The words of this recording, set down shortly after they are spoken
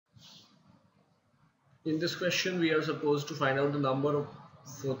In this question, we are supposed to find out the number of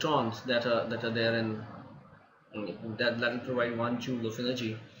photons that are there in that will provide 1 joule of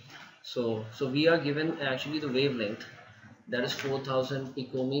energy. So we are given actually the wavelength, that is 4000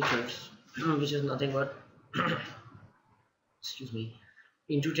 picometers, which is nothing but excuse me,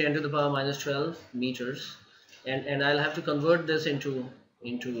 into 10 to the power minus 12 meters, and I'll have to convert this into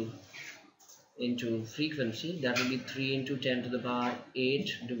into frequency. That will be 3 into 10 to the power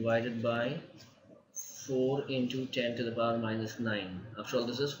 8 divided by 4 into 10 to the power minus 9. After all,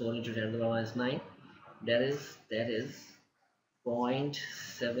 this is 4 into 10 to the power minus 9. That is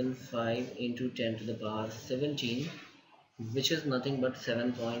 0.75 into 10 to the power 17, which is nothing but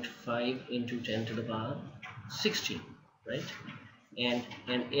 7.5 into 10 to the power 16, right? And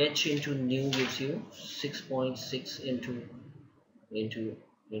h into nu gives you 6.6 into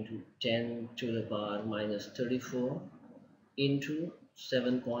 10 to the power minus 34 into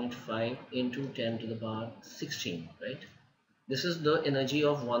 7.5 into 10 to the power 16, right? This is the energy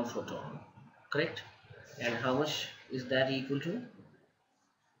of one photon, correct? And how much is that equal to?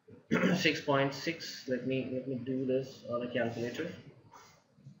 6.6. Let me do this on a calculator.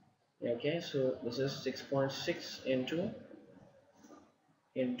 Okay, so this is 6.6 into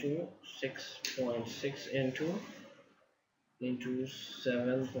 6.6 into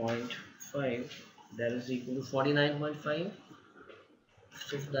 7.5, that is equal to 49.5.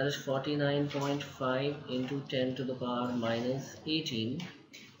 So that is 49.5 into 10 to the power minus 18.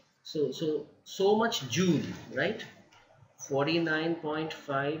 So much joule, right?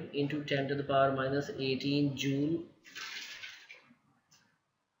 49.5 into 10 to the power minus 18 joule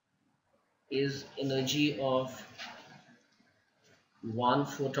is energy of one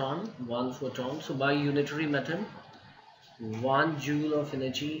photon. So by unitary method, 1 joule of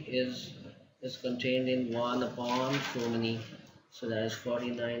energy is contained in 1 upon so many. So that is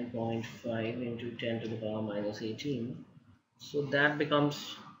 49.5 into 10 to the power minus 18. So that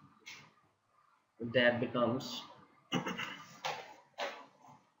becomes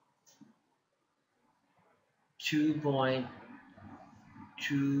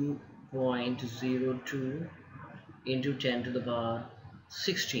into 10 to the power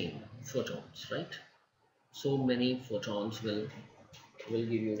 16 photons, right? So many photons will give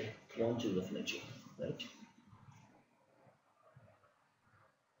you 1 joule of energy, right?